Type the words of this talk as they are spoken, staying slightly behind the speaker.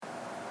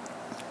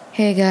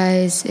Hey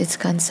guys, it's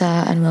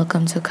Khansaa and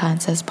welcome to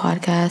Khansaa's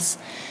podcast.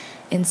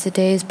 In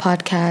today's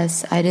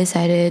podcast, I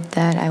decided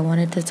that I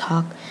wanted to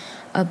talk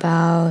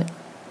about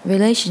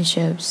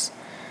relationships.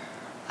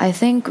 I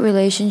think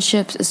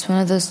relationships is one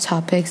of those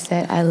topics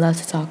that I love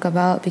to talk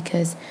about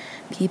because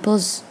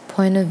people's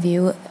point of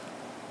view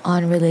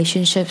on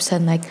relationships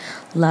and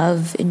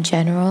love in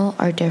general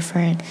are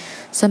different.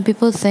 Some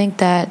people think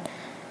that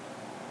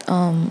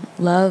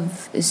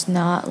love is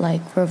not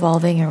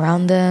revolving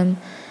around them,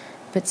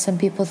 but some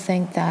people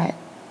think that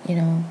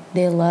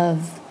they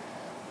love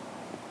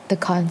the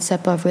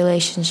concept of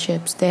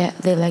relationships. They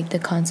like the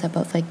concept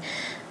of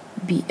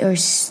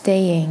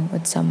staying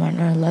with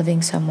someone or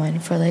loving someone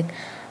for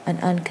an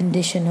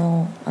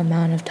unconditional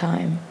amount of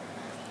time.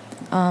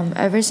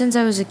 Ever since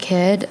I was a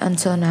kid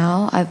until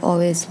now, I've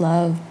always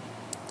loved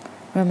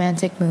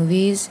romantic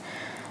movies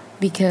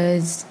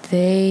because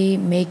they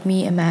make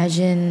me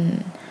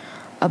imagine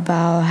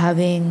about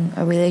having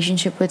a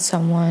relationship with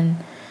someone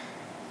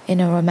in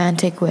a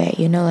romantic way,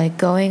 like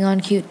going on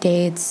cute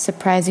dates,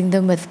 surprising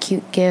them with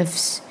cute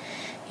gifts,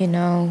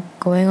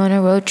 going on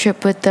a road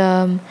trip with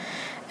them,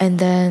 and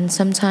then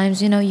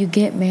sometimes, you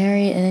get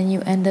married and then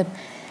you end up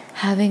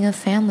having a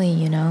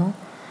family.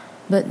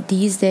 But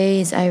these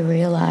days I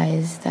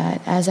realize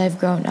that as I've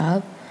grown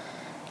up,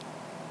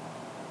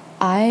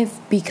 I've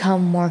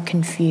become more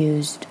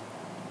confused.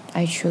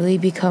 I truly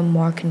become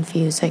more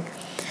confused.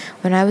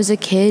 When I was a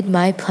kid,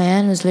 my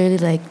plan was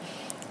literally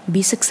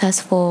be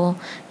successful,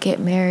 get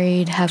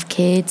married, have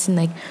kids,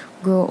 and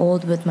grow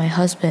old with my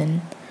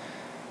husband.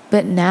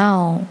 But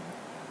now,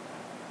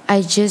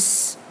 I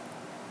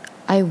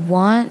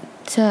want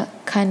to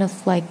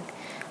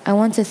I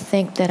want to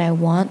think that I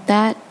want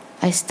that.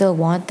 I still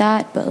want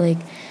that, but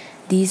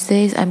these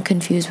days I'm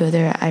confused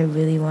whether I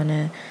really want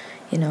to,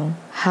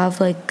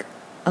 have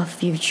a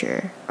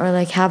future or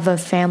have a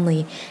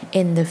family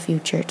in the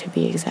future, to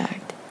be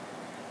exact.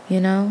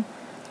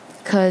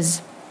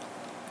 Because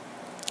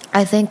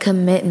I think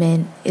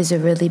commitment is a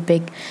really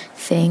big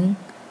thing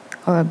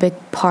or a big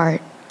part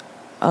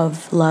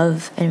of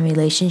love and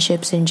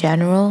relationships in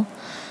general.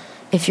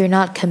 If you're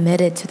not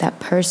committed to that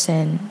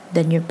person,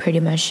 then you're pretty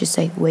much just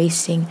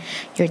wasting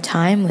your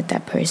time with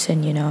that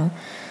person,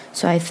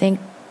 So I think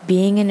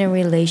being in a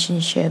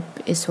relationship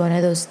is one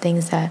of those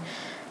things that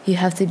you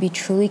have to be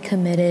truly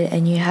committed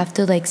and you have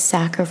to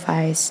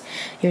sacrifice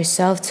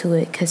yourself to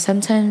it, because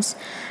sometimes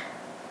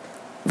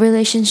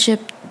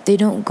relationship, they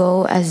don't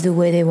go as the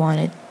way they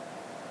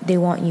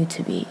want you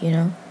to be.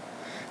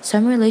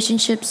 Some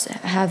relationships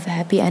have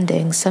happy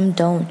endings, some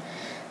don't.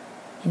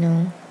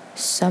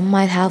 Some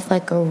might have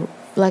a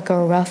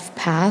rough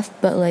path,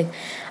 but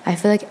I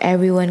feel like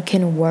everyone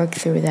can work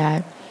through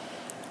that.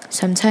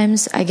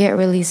 Sometimes I get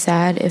really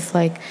sad if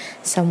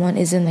someone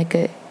is in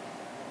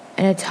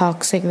a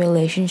toxic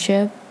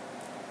relationship,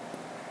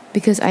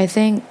 because I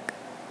think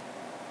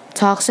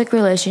toxic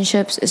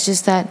relationships is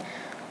just that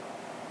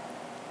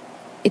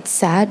it's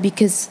sad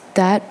because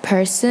that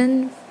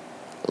person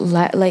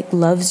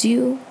loves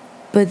you,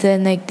 but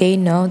then they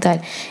know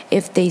that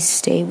if they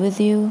stay with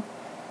you,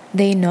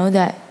 they know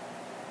that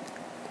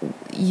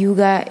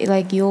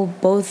you'll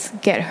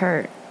both get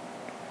hurt.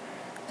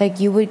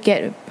 You would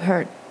get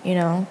hurt,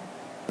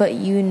 but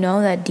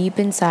that deep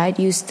inside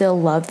you still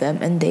love them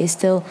and they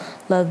still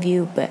love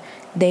you, but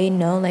they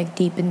know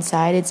deep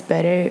inside it's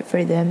better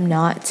for them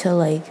not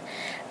to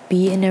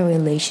be in a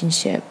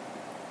relationship.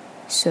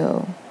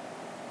 So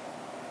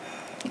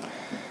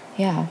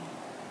yeah.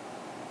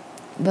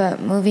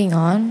 But moving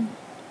on,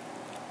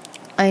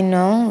 I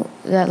know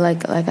that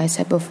like I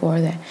said before,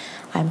 that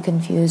I'm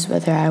confused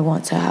whether I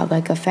want to have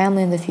a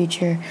family in the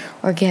future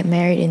or get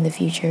married in the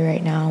future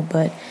right now.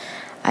 But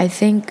I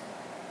think,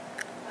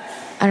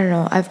 I don't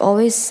know, I've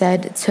always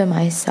said to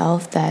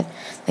myself that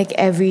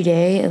every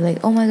day,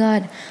 oh my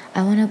god,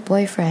 I want a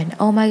boyfriend.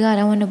 Oh my god,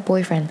 I want a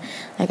boyfriend.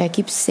 I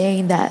keep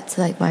saying that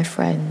to my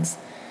friends.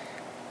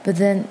 But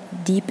then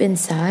deep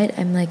inside,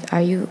 I'm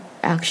are you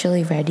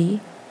actually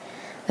ready?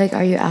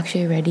 Are you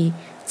actually ready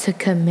to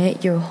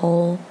commit your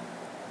whole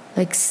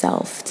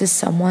self to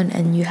someone,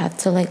 and you have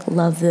to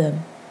love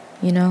them,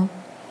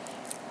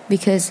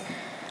 Because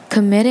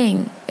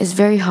committing is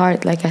very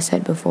hard, like I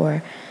said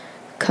before.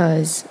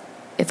 Because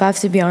if I have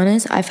to be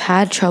honest, I've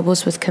had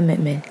troubles with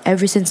commitment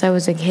ever since I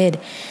was a kid.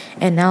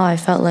 And now I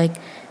felt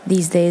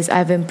these days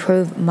I've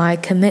improved my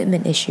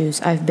commitment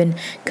issues. I've been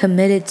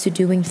committed to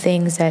doing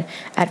things that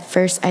at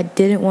first I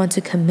didn't want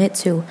to commit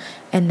to,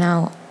 and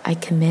now I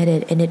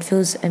committed, and it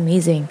feels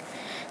amazing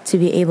to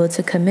be able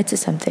to commit to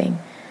something.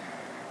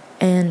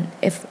 And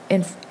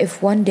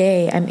if one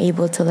day I'm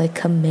able to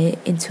commit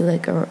into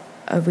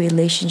a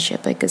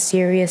relationship, a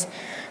serious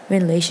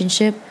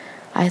relationship,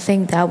 I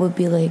think that would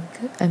be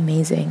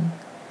amazing.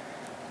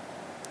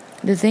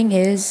 The thing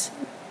is,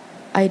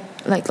 I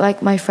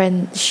like my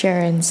friend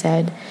Sharon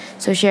said.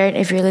 So Sharon,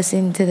 if you're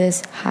listening to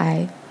this,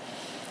 hi.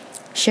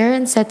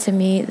 Sharon said to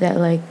me that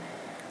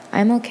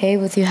I'm okay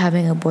with you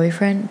having a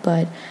boyfriend,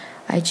 but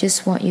I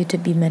just want you to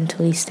be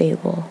mentally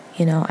stable.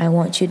 I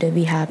want you to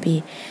be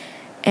happy.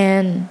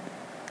 And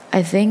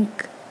I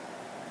think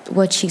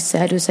what she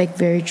said was like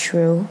very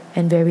true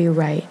and very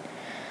right.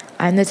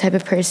 I'm the type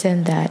of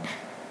person that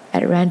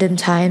at random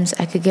times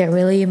I could get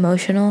really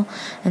emotional,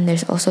 and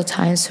there's also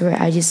times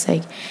where I just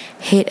like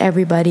hate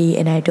everybody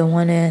and I don't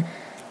want to,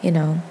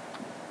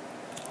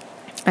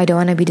 I don't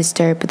want to be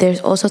disturbed. But there's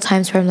also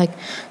times where I'm like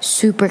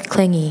super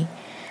clingy.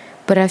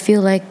 But I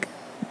feel like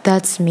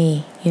that's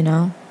me,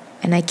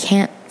 and I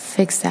can't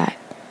fix that.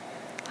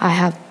 I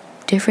have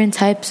different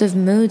types of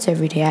moods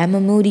every day. I'm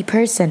a moody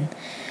person.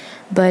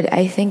 But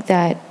I think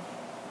that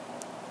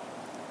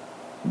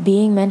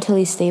being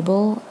mentally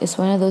stable is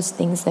one of those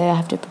things that I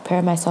have to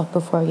prepare myself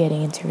before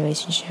getting into a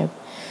relationship.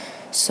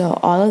 So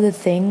all of the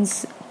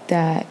things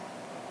that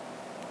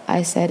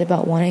I said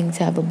about wanting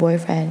to have a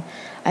boyfriend,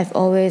 I've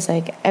always,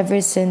 like,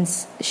 ever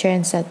since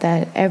Sharon said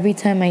that, every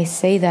time I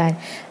say that,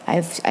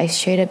 I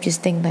straight up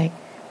just think, like,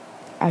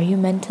 are you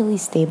mentally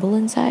stable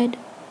inside?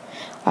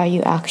 Are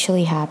you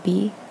actually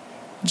happy?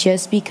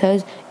 Just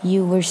because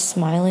you were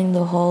smiling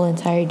the whole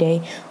entire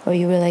day or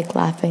you were like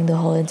laughing the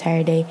whole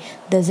entire day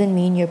doesn't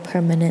mean you're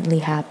permanently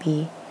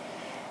happy.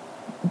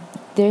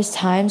 There's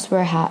times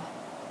where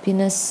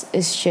happiness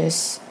is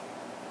just,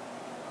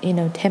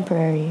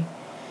 temporary.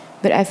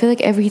 But I feel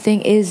like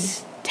everything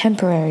is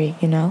temporary,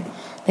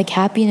 Like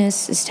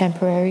happiness is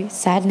temporary,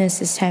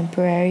 sadness is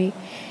temporary,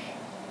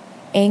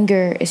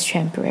 anger is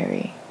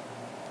temporary,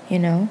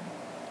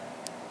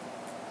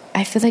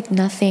 I feel like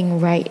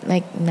nothing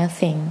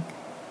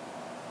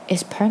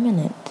is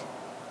permanent.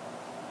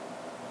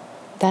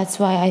 That's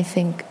why I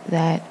think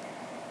that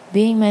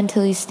being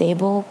mentally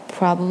stable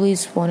probably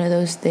is one of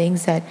those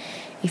things that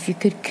if you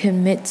could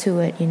commit to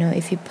it,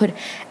 if you put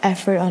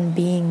effort on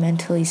being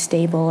mentally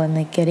stable and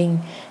like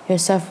getting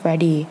yourself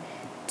ready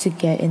to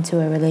get into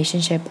a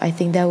relationship, I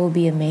think that will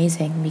be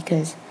amazing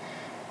because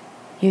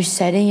you're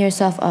setting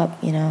yourself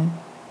up,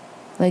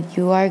 Like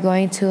you are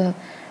going to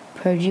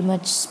pretty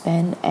much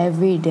spend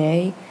every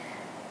day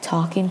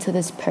talking to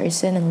this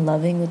person and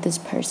loving with this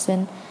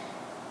person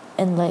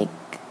and like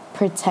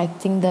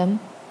protecting them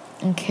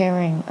and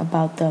caring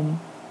about them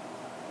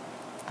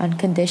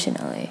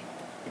unconditionally.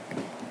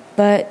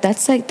 But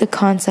that's like the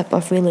concept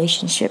of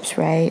relationships,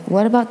 right?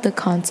 What about the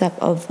concept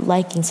of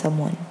liking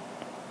someone?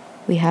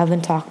 We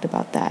haven't talked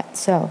about that.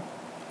 So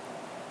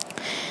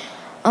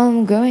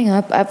growing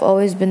up, I've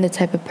always been the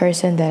type of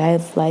person that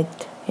I've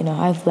liked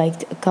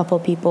a couple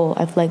people.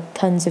 I've liked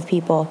tons of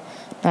people.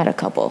 Not a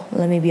couple.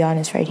 Let me be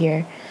honest right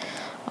here.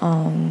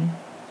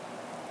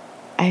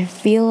 I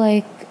feel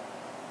like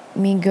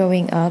me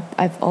growing up,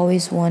 I've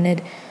always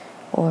felt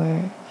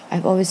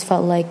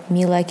like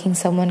me liking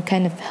someone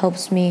kind of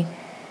helps me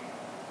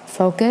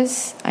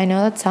focus. I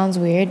know that sounds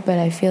weird, but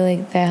I feel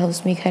like that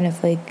helps me kind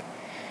of like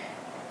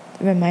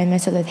remind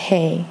myself that,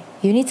 hey,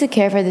 you need to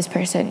care for this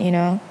person,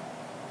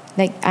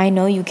 Like, I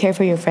know you care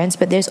for your friends,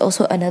 but there's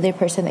also another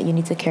person that you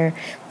need to care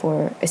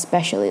for,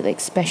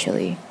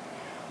 especially.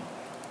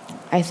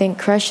 I think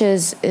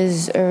crushes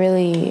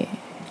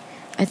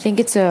I think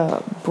it's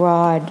a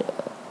broad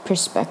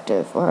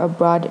perspective or a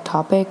broad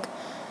topic.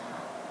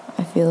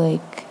 I feel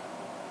like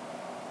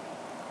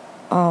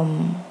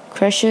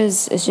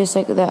crushes is just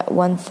like that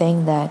one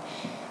thing that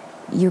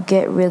you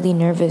get really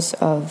nervous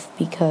of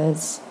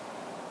because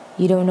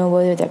you don't know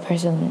whether that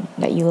person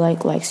that you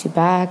likes you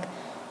back,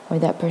 or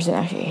that person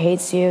actually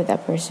hates you,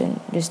 that person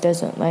just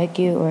doesn't like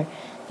you, or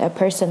that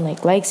person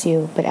likes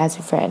you but as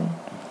a friend.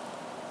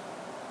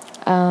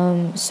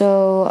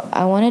 So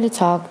I wanted to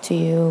talk to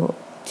you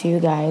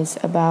guys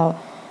about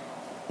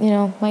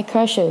my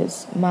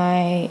crushes,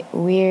 my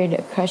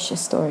weird crush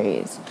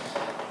stories.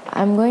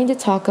 I'm going to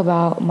talk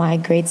about my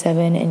grade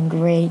 7 and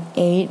grade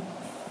 8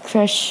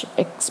 crush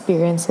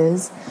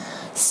experiences.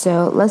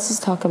 So let's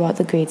just talk about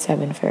the grade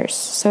 7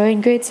 first. So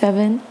in grade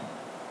 7,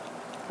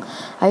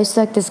 I used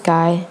to like this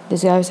guy.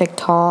 This guy was like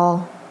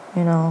tall,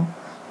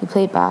 he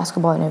played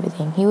basketball and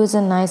everything. He was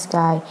a nice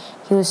guy.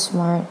 He was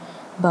smart,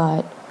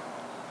 but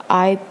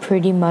I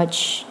pretty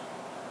much,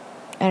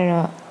 I don't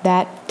know,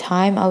 that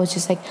time I was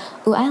just like,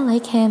 oh, I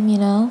like him,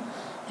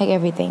 like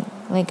everything.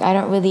 Like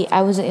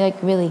I wasn't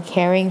like really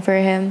caring for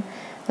him.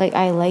 Like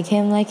I like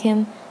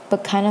him,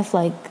 but kind of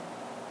like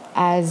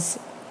as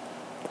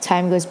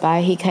time goes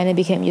by, he kind of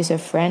became just a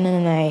friend,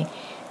 and then I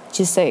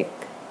just moved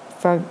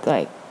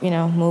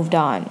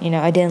on.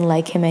 I didn't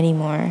like him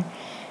anymore.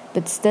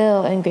 But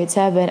still, in grade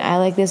 7, I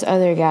like this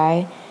other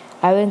guy.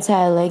 I wouldn't say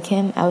I like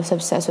him. I was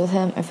obsessed with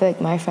him. I feel like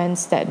my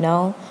friends that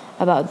know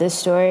about this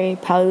story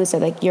probably would say,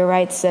 like, you're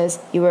right, sis.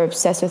 You were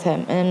obsessed with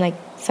him. And I'm like,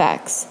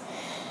 facts.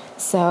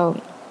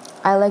 So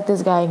I like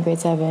this guy in grade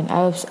 7.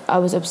 I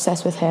was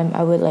obsessed with him.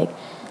 I would like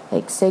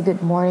say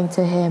good morning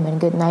to him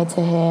and good night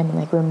to him and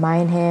like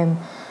remind him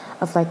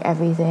of like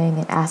everything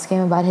and ask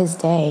him about his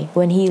day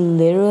when he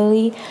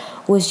literally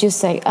was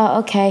just like, oh,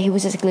 okay. He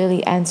was just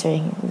clearly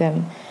answering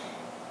them,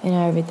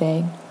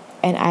 everything.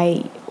 And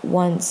I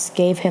once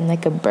gave him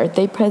like a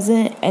birthday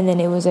present, and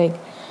then it was like,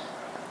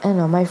 I don't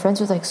know, my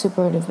friends were like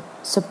supportive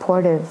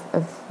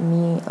of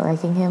me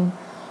liking him.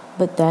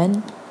 But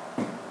then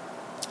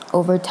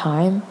over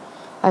time,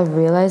 I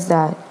realized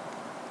that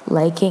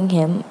liking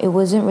him, it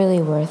wasn't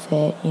really worth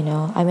it, you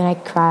know? I mean, I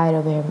cried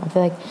over him. I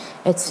feel like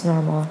it's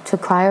normal to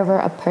cry over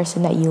a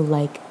person that you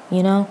like,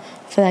 you know?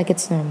 I feel like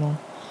it's normal.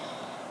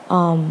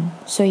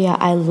 So yeah,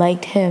 I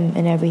liked him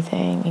and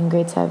everything in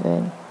grade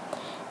 7.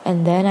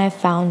 And then I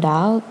found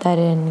out that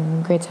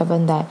in grade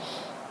 7 that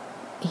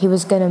he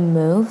was gonna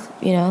move,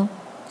 you know?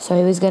 So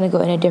he was gonna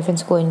go in a different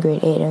school in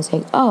grade 8. And I was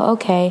like, oh,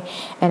 okay.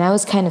 And I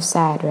was kind of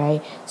sad,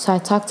 right? So I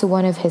talked to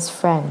one of his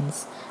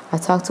friends.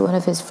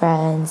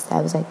 That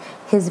was like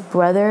his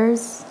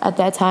brothers at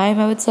that time,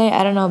 I would say.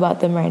 I don't know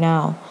about them right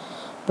now.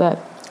 But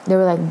they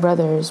were like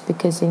brothers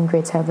because in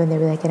grade 7 they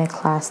were like in a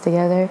class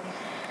together.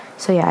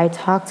 So yeah, I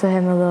talked to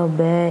him a little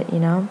bit, you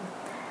know?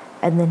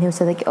 And then he was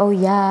like, oh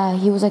yeah,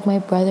 he was like my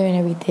brother and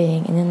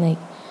everything. And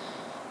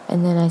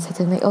then I said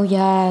to him like, oh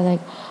yeah, like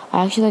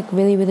I actually like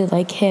really, really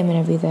like him and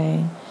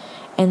everything.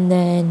 And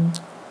then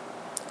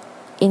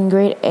in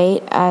grade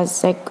 8,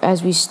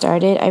 as we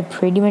started, I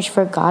pretty much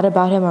forgot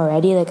about him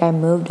already. Like I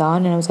moved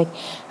on and I was like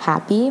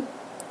happy.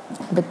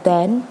 But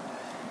then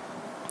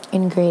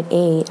in grade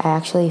 8, I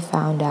actually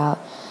found out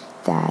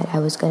that I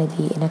was gonna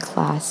be in a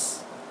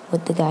class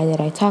with the guy that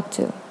I talked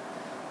to.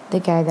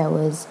 The guy that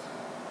was,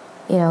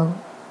 you know,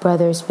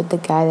 brothers with the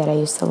guy that I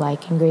used to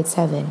like in grade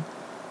 7.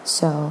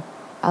 So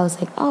I was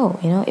like, oh,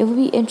 you know, it would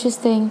be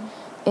interesting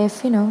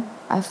if, you know,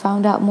 I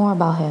found out more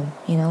about him,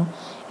 you know,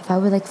 if I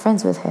were like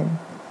friends with him,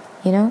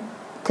 you know,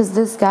 because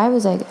this guy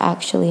was like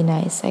actually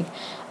nice. Like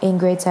in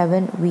grade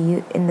 7,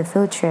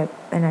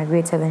 in our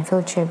grade 7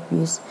 field trip,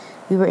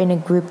 we were in a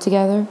group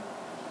together.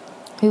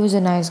 He was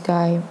a nice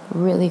guy,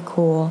 really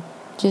cool,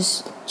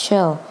 just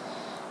chill.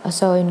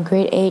 So in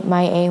grade 8,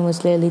 my aim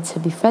was literally to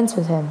be friends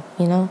with him,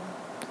 you know,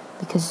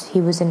 because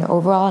he was an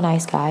overall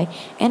nice guy,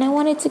 and I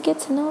wanted to get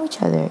to know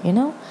each other, you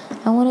know?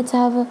 I wanted to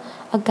have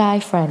a guy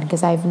friend,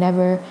 because I've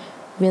never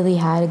really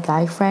had a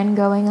guy friend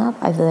growing up.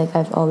 I feel like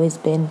I've always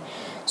been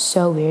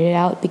so weirded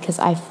out, because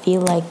I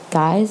feel like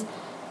guys,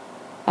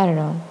 I don't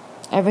know,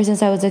 ever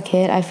since I was a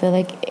kid, I feel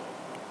like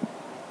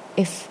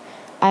if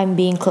I'm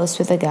being close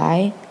with a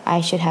guy,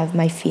 I should have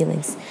my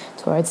feelings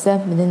towards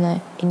them. But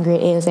then in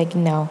grade 8, I was like,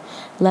 no,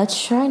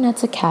 let's try not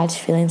to catch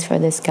feelings for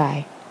this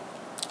guy.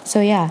 So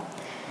yeah.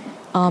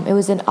 It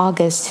was in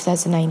August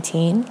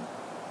 2019.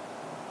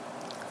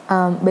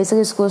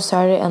 Basically, school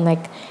started on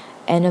like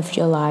end of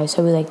July,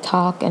 so we like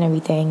talk and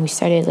everything. We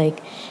started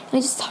like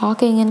just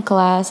talking in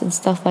class and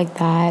stuff like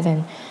that.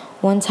 And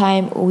one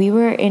time we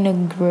were in a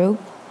group.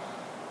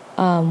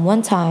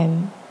 One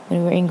time when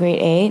we were in grade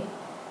 8,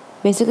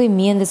 basically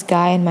me and this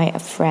guy and my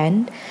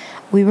friend,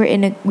 we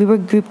were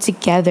grouped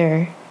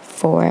together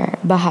for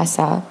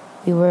Bahasa.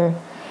 We were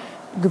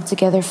grouped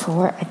together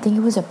for, I think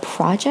it was a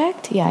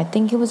project. Yeah, I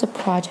think it was a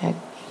project.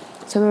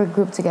 So we were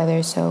grouped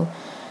together. So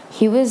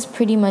he was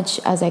pretty much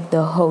as like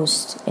the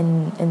host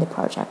in the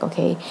project,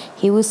 okay?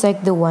 He was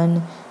like the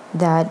one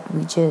that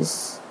like,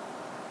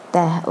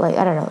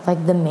 I don't know,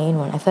 like the main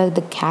one. I feel like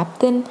the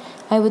captain,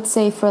 I would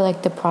say, for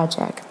like the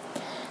project.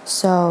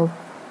 So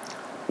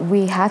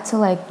we had to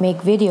like make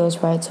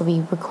videos, right? So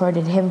we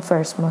recorded him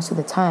first most of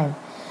the time.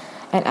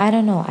 And I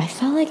don't know, I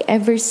felt like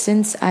ever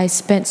since I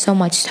spent so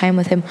much time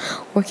with him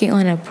working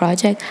on a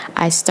project,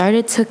 I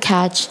started to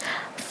catch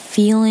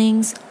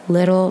feelings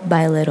little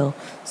by little.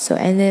 So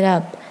ended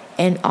up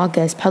in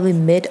August, probably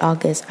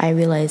mid-August, I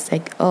realized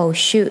like, oh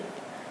shoot,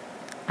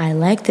 I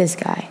like this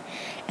guy.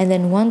 And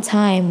then one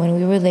time when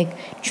we were like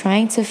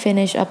trying to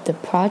finish up the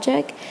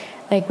project,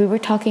 like we were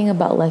talking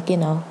about like, you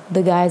know,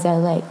 the guys I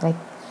like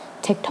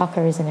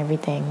TikTokers and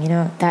everything, you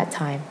know, at that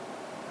time.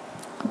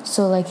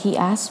 So like he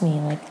asked me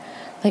like,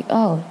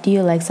 oh, do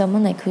you like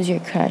someone? Like, who's your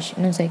crush?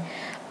 And I was like,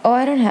 oh,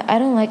 I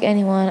don't like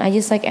anyone. I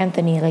just like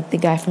Anthony, like the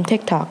guy from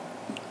TikTok.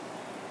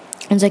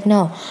 I was like,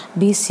 no,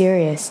 be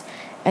serious.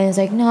 And it's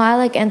like, no, I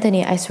like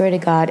Anthony, I swear to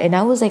God. And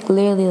I was like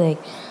literally like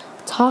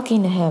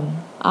talking to him,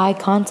 eye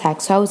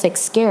contact. So I was like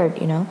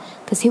scared, you know,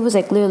 because he was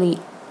like literally,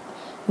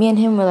 me and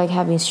him were like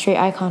having straight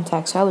eye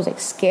contact. So I was like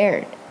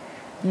scared.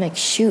 I'm like,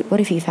 shoot, what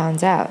if he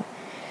finds out?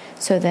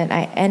 So then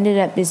I ended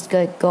up just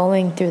like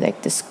going through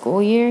like the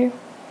school year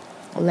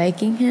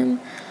liking him,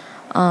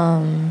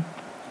 and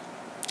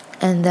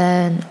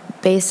then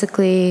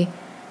basically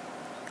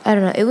I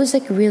don't know, it was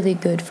like really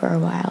good for a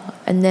while.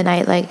 And then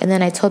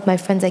I told my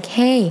friends like,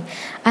 hey,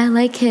 I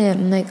like him.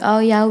 I'm like, oh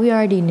yeah, we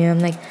already knew. I'm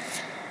like,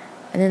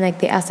 and then like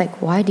they asked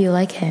like, why do you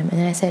like him? And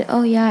then I said,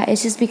 oh yeah,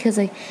 it's just because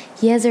like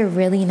he has a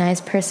really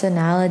nice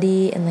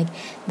personality, and like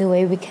the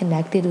way we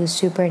connected was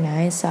super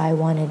nice. So I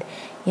wanted,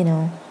 you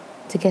know,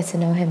 to get to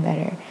know him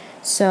better.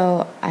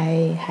 So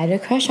I had a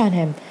crush on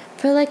him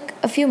for like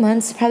a few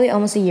months, probably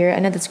almost a year. I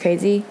know that's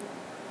crazy,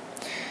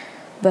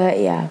 but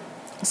yeah.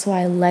 So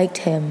I liked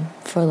him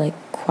for like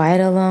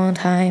quite a long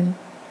time.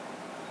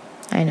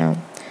 I know.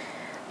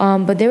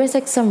 But there was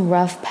like some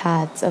rough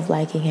paths of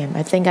liking him.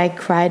 I think I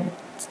cried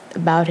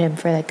about him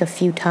for like a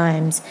few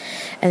times,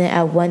 and then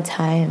at one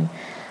time,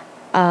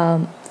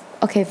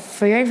 okay,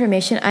 for your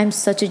information, I'm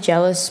such a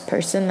jealous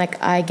person.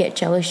 Like, I get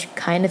jealous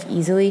kind of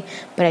easily,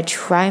 but I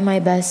try my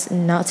best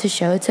not to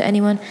show it to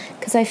anyone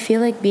because I feel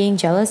like being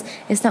jealous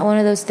is not one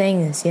of those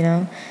things, you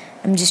know?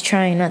 I'm just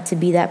trying not to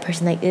be that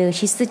person, like, ew,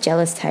 she's the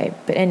jealous type.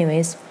 But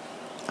anyways,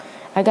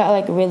 I got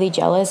like really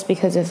jealous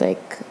because of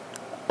like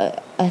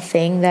a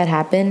thing that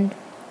happened.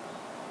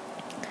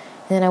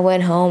 And then I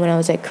went home and I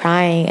was like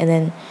crying, and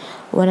then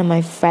one of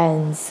my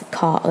friends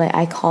called, like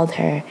I called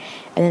her,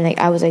 and then like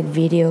I was like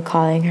video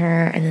calling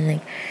her, and then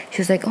like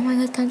she was like, "Oh my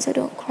god, Khansaa,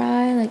 don't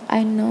cry, like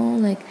I know."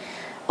 Like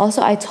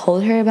also I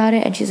told her about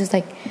it, and she's just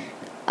like,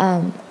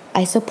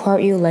 I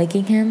support you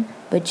liking him,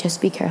 but just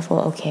be careful,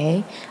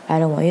 okay? I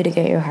don't want you to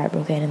get your heart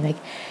broken. And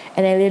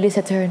I literally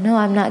said to her, "No,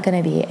 I'm not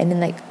gonna be." And then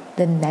like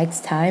the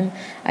next time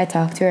I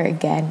talked to her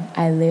again,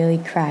 I literally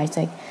cried. It's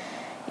like,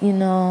 you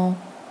know,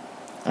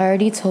 I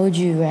already told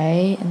you,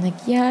 right? And like,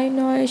 yeah, I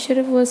know, I should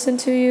have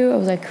listened to you. I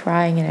was like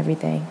crying and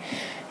everything.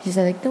 She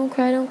said like, don't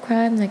cry, don't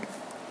cry. I'm like,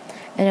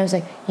 and I was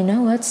like, you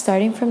know what?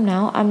 Starting from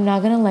now, I'm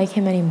not gonna like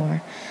him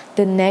anymore.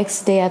 The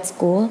next day at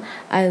school,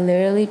 I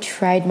literally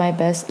tried my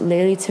best,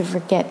 literally to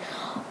forget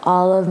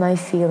all of my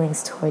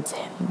feelings towards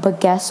him. But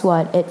guess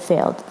what? It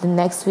failed. The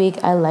next week,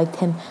 I liked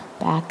him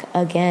back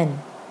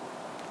again.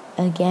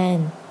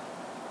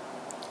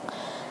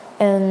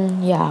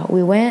 And yeah,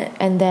 we went,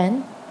 and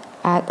then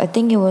I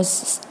think it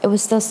was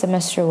still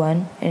semester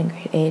 1 in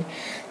grade 8.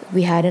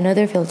 We had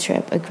another field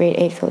trip, a grade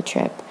 8 field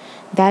trip.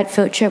 That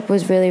field trip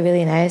was really,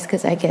 really nice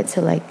because I get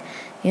to like,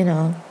 you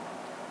know,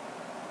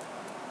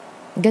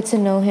 get to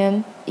know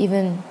him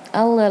even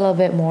a little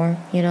bit more,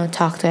 you know,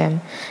 talk to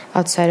him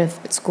outside of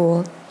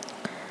school.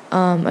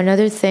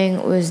 Another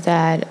thing was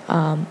that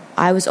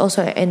I was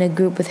also in a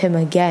group with him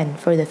again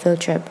for the field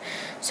trip.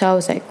 So I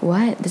was like,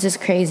 what? This is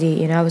crazy.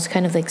 You know, I was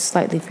kind of like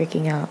slightly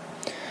freaking out.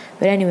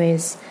 But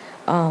anyways,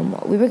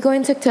 we were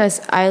going to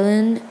this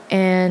island,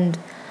 and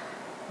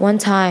one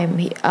time,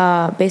 we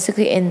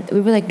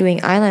were like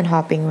doing island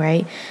hopping,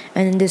 right?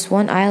 And in this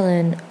one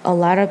island, a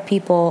lot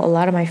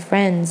of my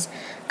friends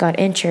got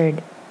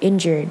injured,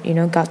 you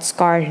know, got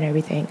scarred and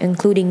everything,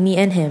 including me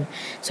and him.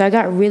 So I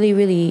got really,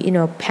 really, you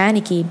know,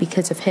 panicky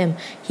because of him.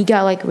 He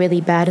got like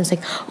really bad, and it's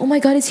like, oh my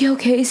god, is he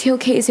okay? Is he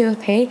okay? Is he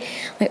okay?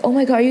 Like, oh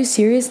my god, are you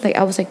serious? Like,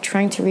 I was like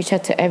trying to reach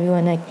out to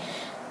everyone,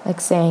 like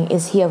saying,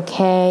 is he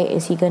okay?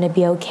 Is he gonna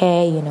be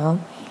okay? You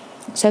know?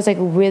 So I was like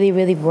really,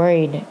 really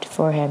worried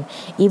for him.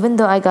 Even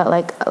though I got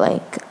like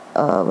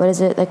what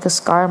is it, like a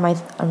scar on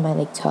my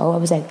like toe, I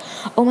was like,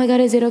 oh my god,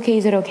 is it okay?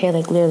 Is it okay?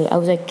 Like literally, I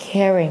was like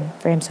caring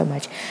for him so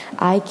much.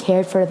 I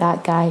cared for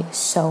that guy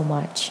so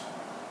much,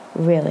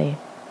 really.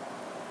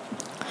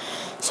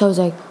 So I was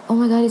like, oh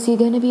my god, is he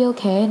gonna be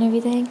okay and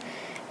everything?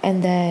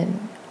 And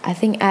then I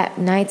think at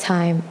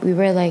nighttime, we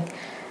were like,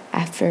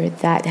 after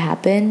that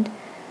happened,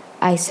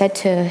 I said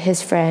to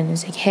his friend, I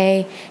was like,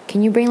 hey,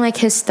 can you bring like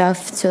his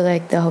stuff to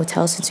like the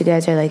hotel since you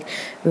guys are like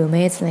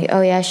roommates? And like, oh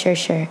yeah,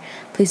 sure.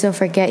 Please don't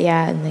forget,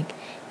 yeah. And like,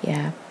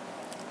 yeah.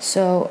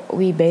 So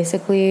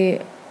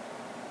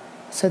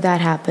so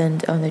that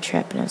happened on the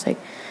trip, and I was like,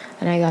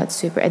 and I got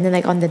super, and then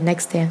like on the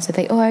next day I said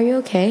like, oh, are you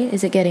okay?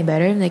 Is it getting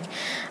better? And like,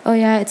 oh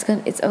yeah, it's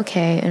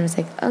okay. And I was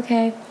like,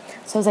 okay.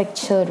 So I was like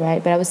chilled,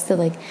 right? But I was still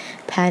like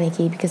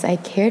panicky because I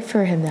cared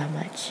for him that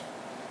much.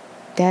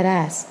 Dead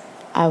ass.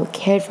 I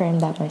cared for him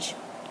that much.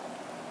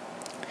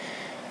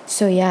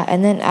 So yeah,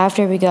 and then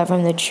after we got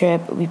from the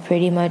trip,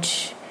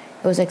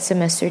 it was like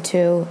semester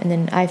 2, and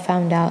then I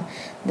found out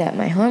that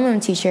my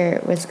homeroom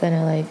teacher was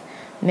gonna like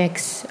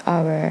mix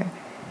our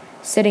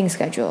sitting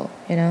schedule,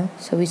 you know?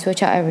 So we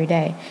switch out every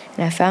day.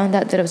 And I found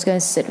out that I was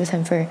gonna sit with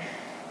him for,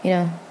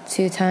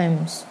 2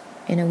 times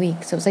in a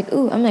week. So I was like,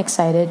 ooh, I'm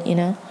excited, you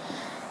know?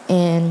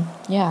 And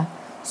yeah,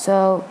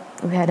 so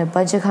we had a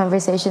bunch of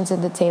conversations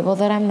at the table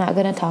that I'm not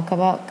gonna talk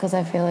about because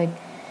I feel like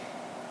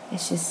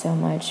it's just so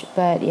much.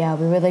 But yeah,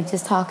 we were like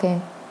just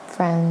talking,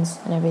 friends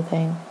and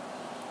everything.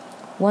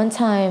 One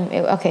time,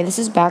 this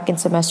is back in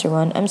semester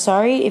 1. I'm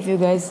sorry if you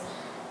guys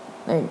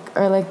like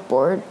are like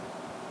bored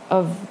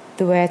of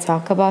the way I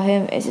talk about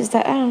him. It's just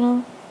that I don't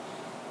know.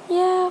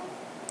 Yeah,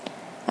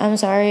 I'm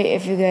sorry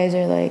if you guys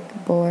are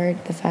like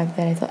bored. The fact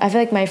that I feel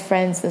like my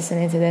friends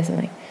listening to this and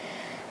like,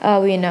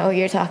 oh, we know what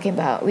you're talking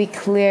about. We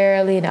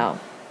clearly know.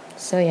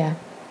 So yeah.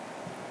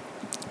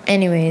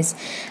 Anyways,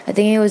 I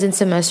think it was in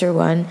semester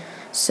 1.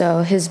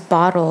 So his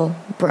bottle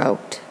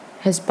broke.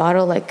 His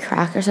bottle like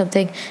cracked or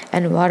something,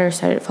 and water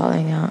started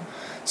falling out.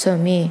 So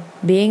me,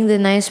 being the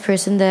nice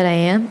person that I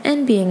am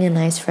and being a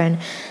nice friend.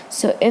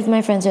 So if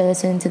my friends are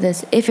listening to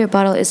this, if your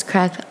bottle is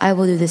cracked, I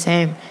will do the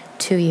same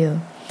to you.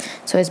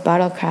 So his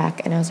bottle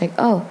cracked, and I was like,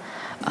 oh.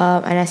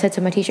 And I said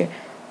to my teacher,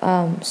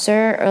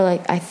 sir, or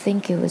like, I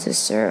think it was a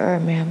sir or a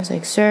ma'am. I was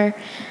like, sir,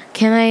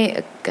 can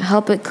I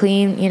help it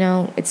clean? You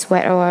know, it's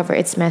wet or whatever.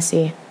 It's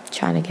messy.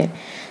 Trying to get.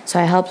 So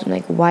I helped him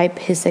like wipe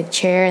his like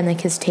chair and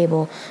like his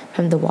table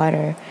from the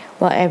water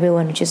while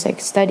everyone was just like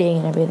studying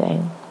and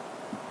everything.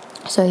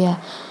 So yeah,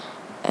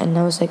 and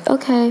I was like,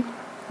 okay.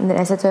 And then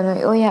I said to him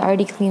like, oh yeah, I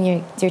already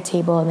cleaned your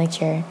table and like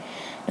chair,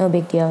 no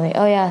big deal. Like,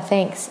 oh yeah,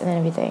 thanks, and then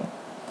everything.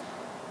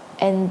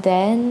 And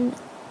then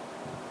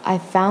I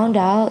found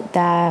out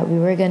that we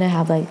were gonna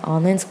have like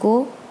online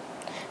school.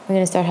 We're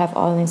gonna start have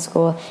online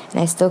school, and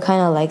I still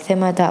kind of liked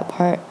him at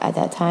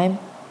that time.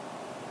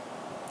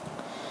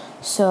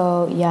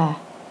 So yeah,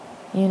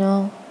 you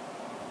know,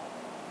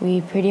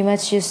 we pretty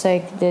much just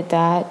like did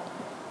that.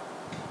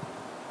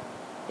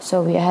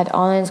 So we had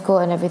online school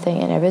and everything,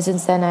 and ever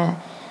since then I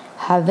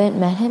haven't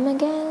met him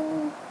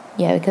again.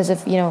 Yeah, because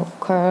of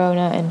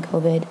Corona and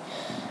COVID.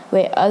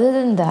 Wait, other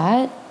than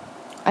that,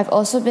 I've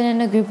also been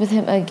in a group with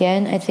him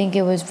again. I think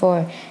it was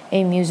for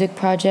a music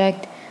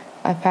project.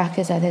 I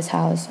practiced at his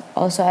house.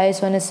 Also, I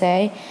just want to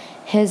say,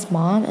 his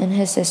mom and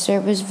his sister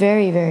was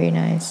very, very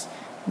nice.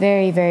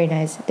 Very, very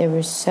nice. They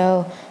were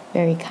so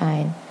very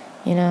kind.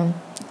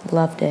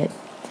 Loved it.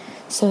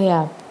 So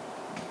yeah.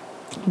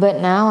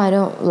 But now I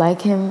don't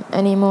like him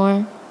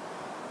anymore.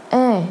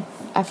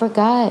 I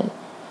forgot.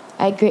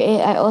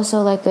 I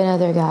also like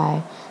another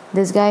guy.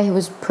 This guy, he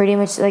was pretty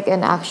much like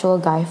an actual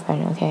guy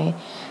friend, okay?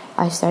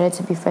 I started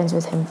to be friends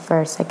with him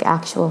first, like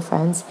actual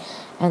friends.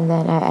 And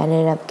then I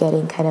ended up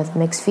getting kind of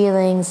mixed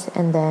feelings.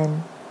 And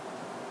then,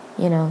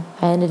 I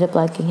ended up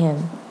liking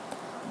him.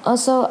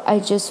 Also, I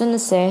just want to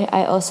say,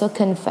 I also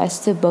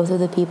confessed to both of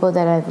the people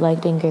that I've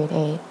liked in grade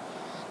 8.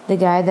 The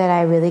guy that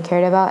I really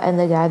cared about and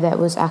the guy that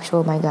was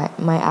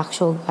my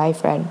actual guy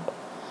friend.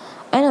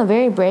 I know,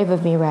 very brave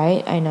of me,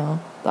 right? I know.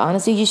 But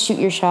honestly, just shoot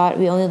your shot.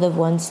 We only live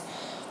once.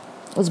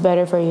 It's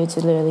better for you to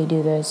literally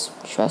do this.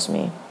 Trust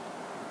me.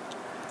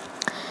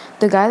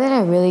 The guy that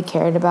I really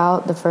cared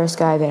about, the first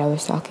guy that I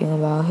was talking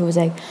about, who was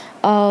like,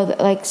 oh,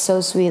 like,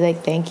 so sweet,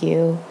 like, thank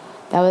you.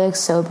 That was, like,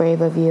 so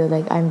brave of you.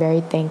 Like, I'm very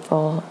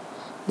thankful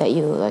that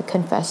you, like,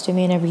 confessed to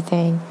me and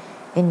everything.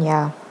 And,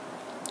 yeah.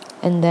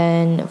 And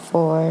then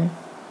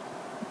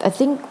I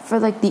think for,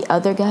 like, the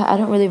other guy, I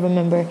don't really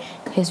remember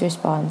his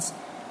response.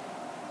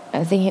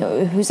 I think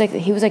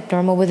he was like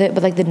normal with it,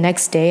 but like the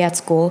next day at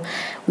school,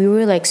 we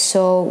were like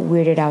so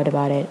weirded out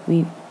about it.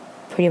 We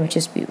pretty much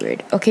just be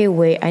weird. Okay,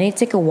 wait, I need to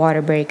take a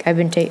water break. I've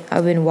been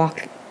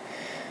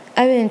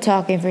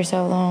talking for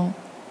so long.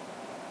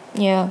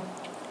 Yeah.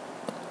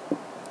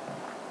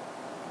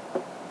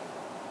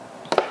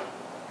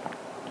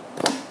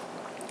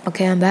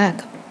 Okay, I'm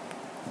back.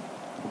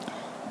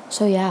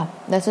 So yeah,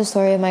 that's the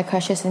story of my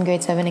crushes in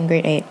grade 7 and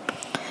grade 8.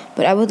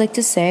 But I would like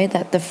to say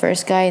that the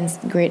first guy in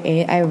grade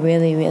 8, I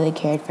really, really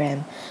cared for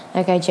him.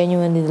 Like, I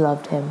genuinely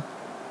loved him.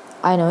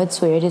 I know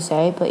it's weird to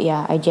say, but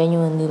yeah, I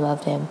genuinely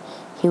loved him.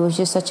 He was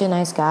just such a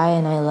nice guy,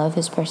 and I love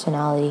his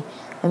personality.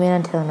 I mean,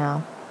 until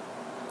now.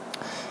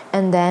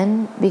 And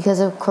then, because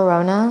of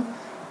Corona,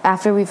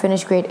 after we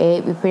finished grade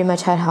 8, we pretty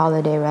much had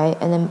holiday, right?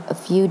 And then a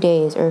few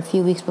days or a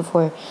few weeks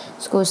before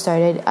school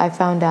started, I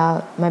found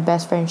out my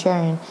best friend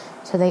Sharon.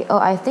 So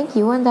I think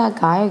you and that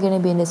guy are going to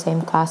be in the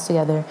same class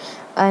together.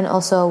 And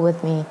also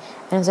with me.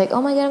 And I was like,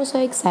 oh my God, I'm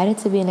so excited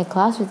to be in a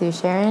class with you,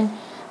 Sharon.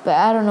 But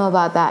I don't know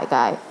about that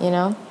guy,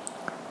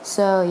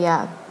 So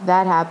yeah,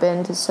 that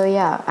happened. So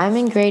yeah, I'm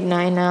in grade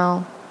 9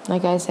 now,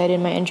 like I said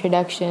in my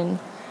introduction.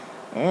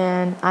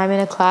 And I'm in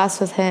a class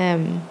with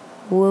him.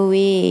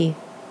 Woo-wee.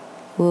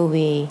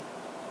 Woo-wee.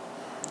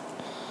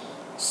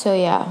 So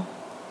yeah.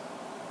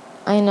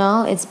 I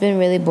know it's been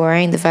really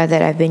boring, the fact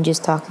that I've been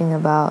just talking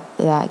about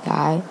that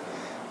guy.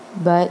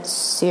 But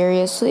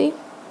seriously,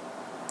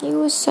 he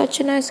was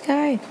such a nice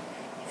guy.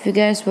 If you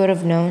guys would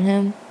have known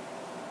him,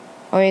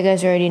 or you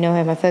guys already know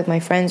him, I feel like my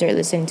friends are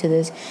listening to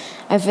this.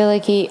 I feel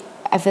like you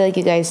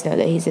guys know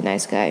that he's a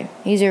nice guy.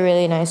 He's a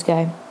really nice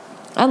guy.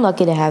 I'm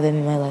lucky to have him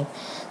in my life.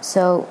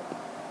 So,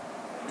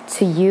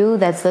 to you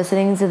that's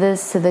listening to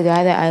this, to the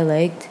guy that I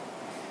liked,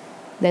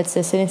 that's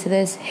listening to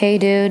this, hey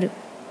dude,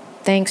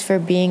 thanks for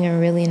being a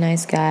really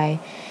nice guy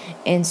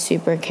and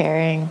super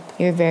caring.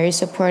 You're very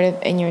supportive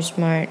and you're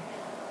smart.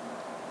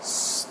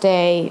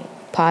 Stay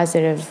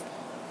positive.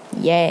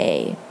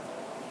 Yay.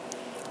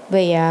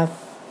 But yeah.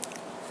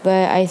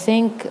 But I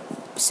think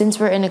since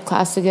we're in a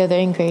class together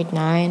in grade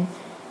 9,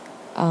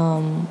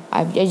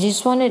 I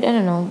just wanted, I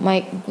don't know,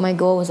 my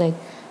goal was like,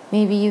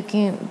 maybe you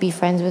can be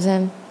friends with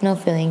him. No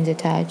feelings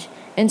attached.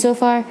 And so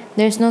far,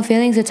 there's no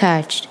feelings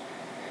attached.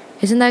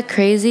 Isn't that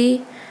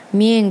crazy?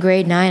 Me in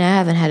grade 9, I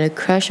haven't had a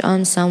crush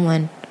on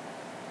someone.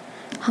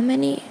 How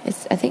many?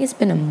 I think it's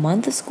been a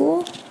month of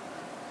school.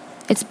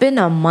 It's been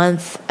a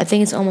month. I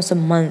think it's almost a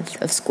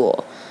month of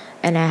school.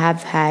 And I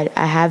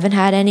haven't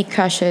had any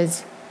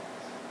crushes.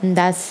 And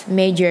that's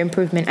major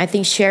improvement. I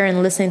think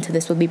Sharon listening to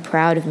this will be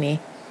proud of me.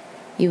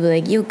 You'll be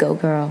like, you go,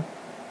 girl.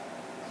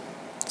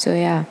 So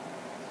yeah.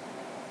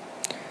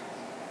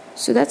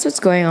 So that's what's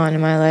going on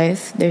in my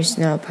life. There's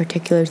no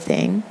particular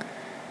thing.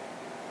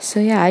 So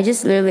yeah, I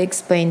just literally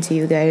explained to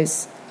you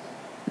guys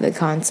the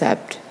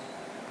concept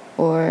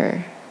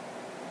or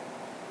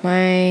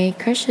my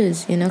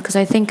crushes, because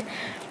I think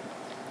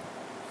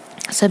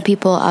some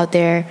people out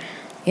there,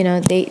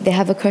 they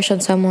have a crush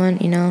on someone,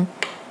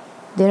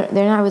 they're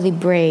not really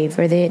brave,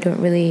 or they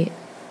don't really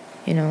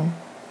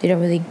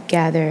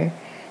gather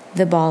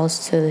the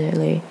balls to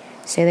literally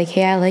say like,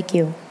 hey, I like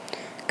you.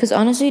 Because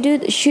honestly,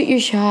 dude, shoot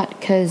your shot,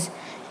 because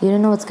you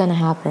don't know what's gonna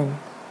happen,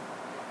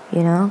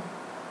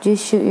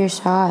 just shoot your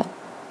shot.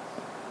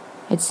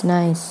 It's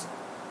nice.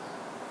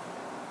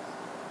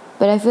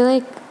 But I feel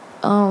like,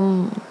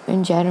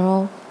 in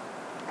general,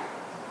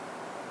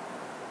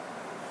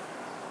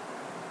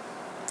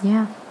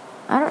 yeah,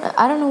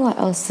 I don't know what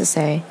else to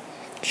say,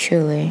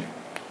 truly,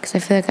 because I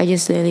feel like I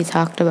just literally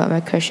talked about my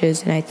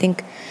crushes, and I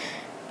think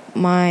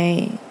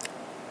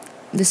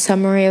the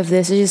summary of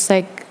this is just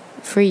like,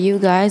 for you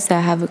guys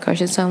that have a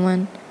crush on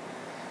someone,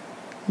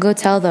 go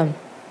tell them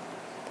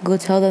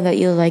that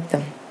you like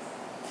them,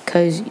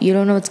 because you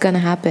don't know what's gonna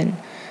happen.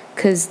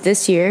 Because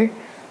this year,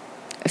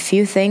 a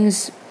few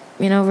things,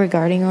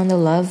 regarding on the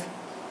love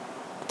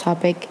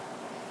topic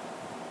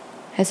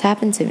has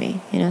happened to me.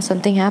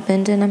 Something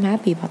happened, and I'm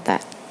happy about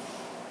that.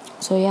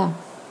 So yeah,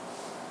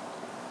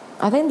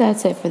 I think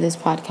that's it for this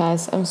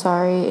podcast. I'm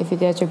sorry if you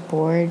guys are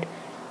bored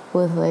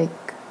with like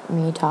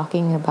me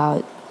talking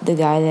about the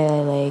guy that I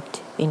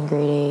liked in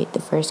grade 8,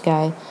 the first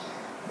guy,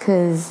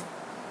 because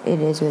it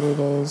is what it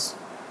is,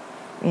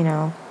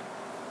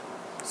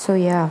 So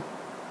yeah,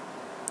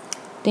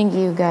 thank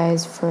you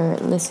guys for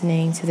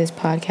listening to this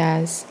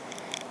podcast.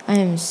 I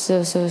am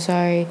so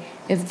sorry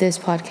if this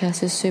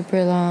podcast is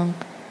super long.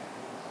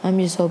 I'm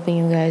just hoping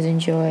you guys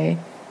enjoy.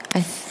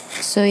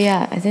 So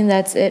yeah, I think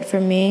that's it for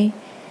me.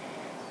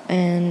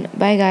 And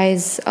bye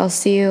guys. I'll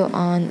see you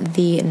on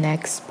the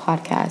next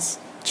podcast.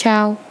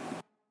 Ciao.